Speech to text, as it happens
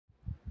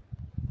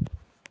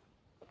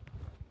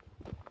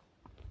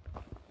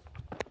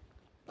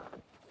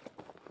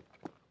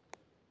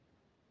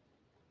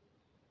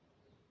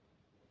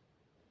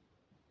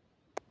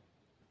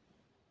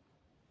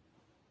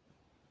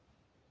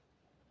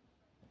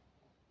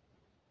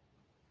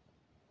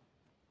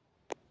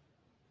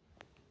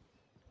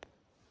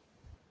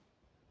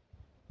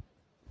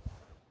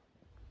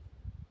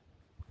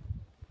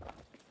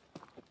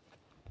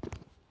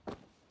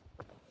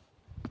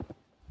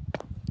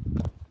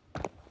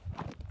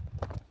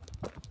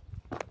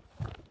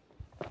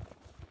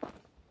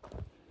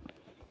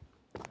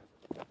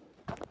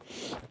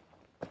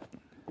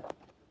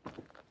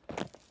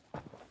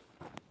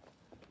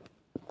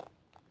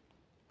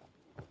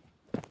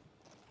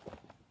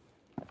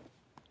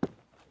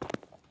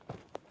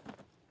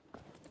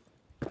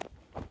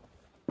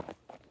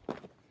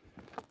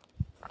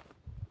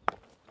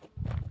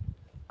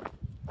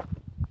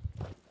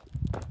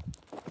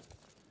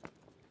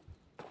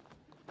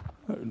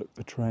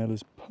trail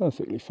is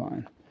perfectly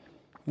fine.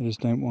 I just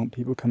don't want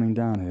people coming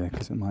down here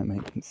because it might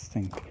make them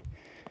think.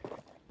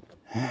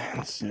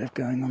 Instead of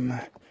going on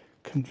the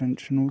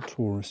conventional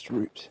tourist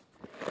route.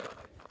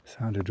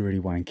 Sounded really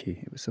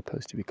wanky. It was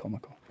supposed to be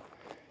comical.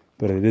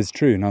 But it is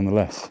true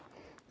nonetheless.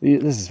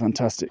 This is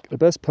fantastic. The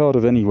best part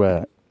of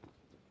anywhere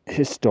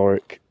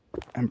historic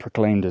and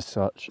proclaimed as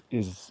such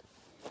is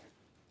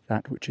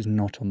that which is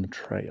not on the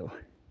trail.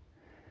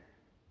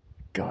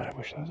 God, I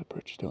wish there was a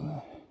bridge still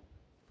there.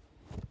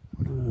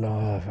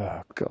 Love,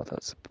 oh God,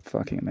 that's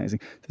fucking amazing.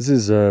 This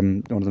is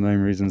one of the main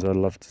reasons I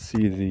love to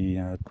see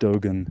the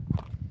Dogon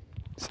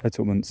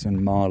settlements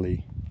in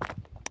Mali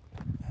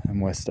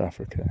and West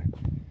Africa.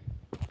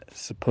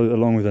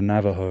 Along with the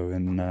Navajo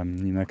in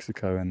New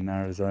Mexico and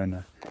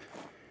Arizona.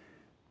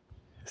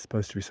 It's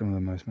supposed to be some of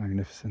the most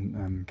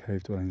magnificent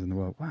cave dwellings in the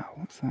world. Wow,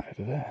 what's that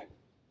over there?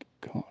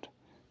 God,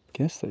 I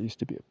guess that used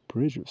to be a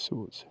bridge of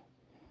sorts.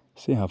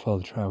 See how far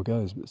the trail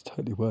goes, but it's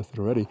totally worth it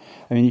already.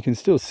 I mean, you can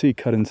still see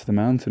cut into the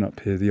mountain up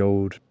here the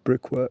old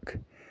brickwork.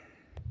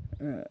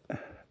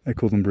 I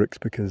call them bricks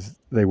because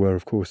they were,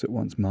 of course, at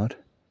once mud.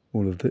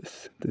 All of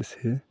this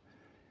here.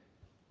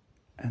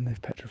 And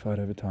they've petrified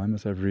over time,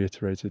 as I've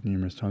reiterated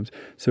numerous times.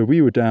 So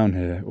we were down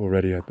here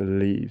already, I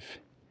believe.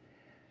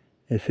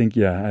 I think,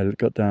 yeah, I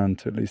got down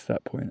to at least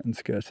that point and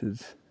skirted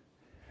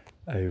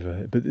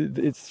over. But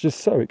it's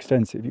just so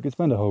extensive. You could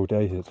spend a whole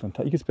day here. It's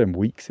fantastic. You could spend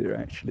weeks here,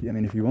 actually. I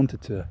mean, if you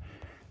wanted to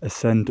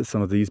ascend to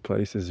some of these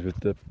places with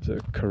the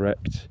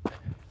correct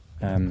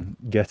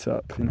get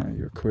up, you know,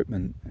 your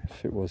equipment,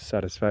 if it was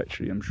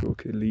satisfactory, I'm sure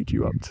could lead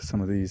you up to some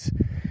of these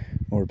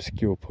more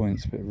obscure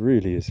points. But it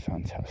really is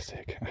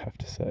fantastic, I have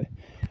to say.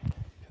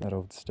 That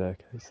old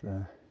staircase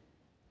there.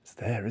 It's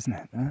there, isn't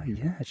it? Oh,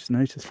 yeah, I just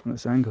noticed from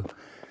this angle.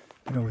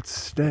 The old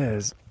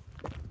stairs.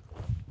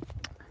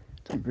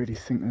 Don't really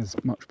think there's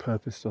much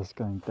purpose to us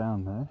going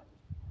down there.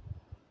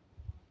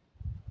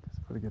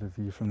 Just got to get a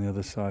view from the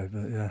other side,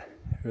 but yeah,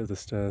 here are the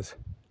stairs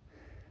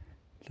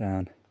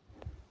down,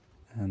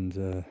 and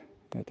yeah,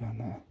 down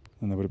there.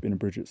 And there would have been a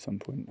bridge at some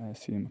point, I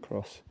assume,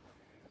 across.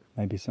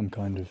 Maybe some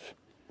kind of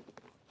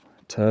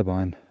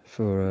turbine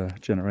for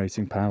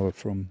generating power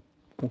from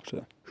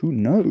water. Who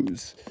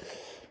knows?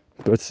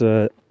 But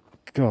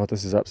God,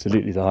 this is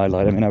absolutely the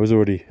highlight. I mean, I was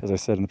already, as I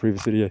said in the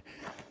previous video,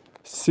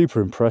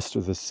 super impressed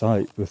with the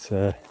site, but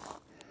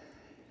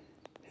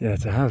yeah,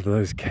 to have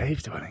those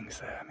cave dwellings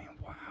there, I mean,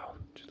 wow,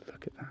 just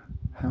look at that.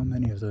 How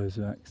many of those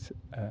have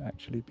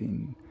actually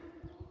been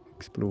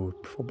explored?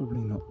 Probably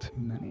not too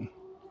many.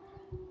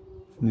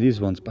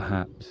 These ones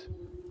perhaps,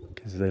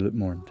 because they look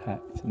more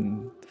intact,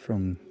 and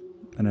from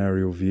an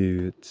aerial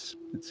view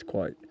it's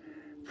quite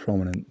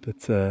prominent,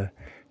 but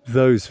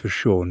those for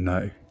sure,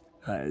 no.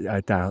 I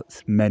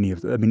doubt many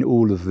of them. I mean,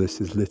 all of this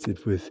is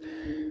littered with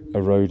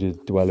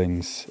eroded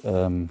dwellings.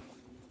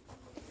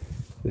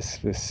 This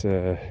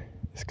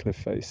cliff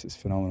face is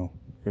phenomenal,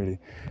 really.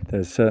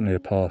 There's certainly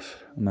a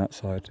path on that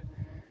side.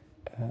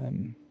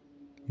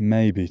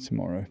 Maybe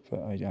tomorrow,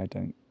 but I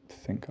don't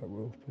think I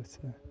will. But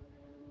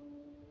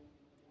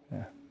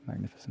yeah,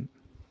 magnificent.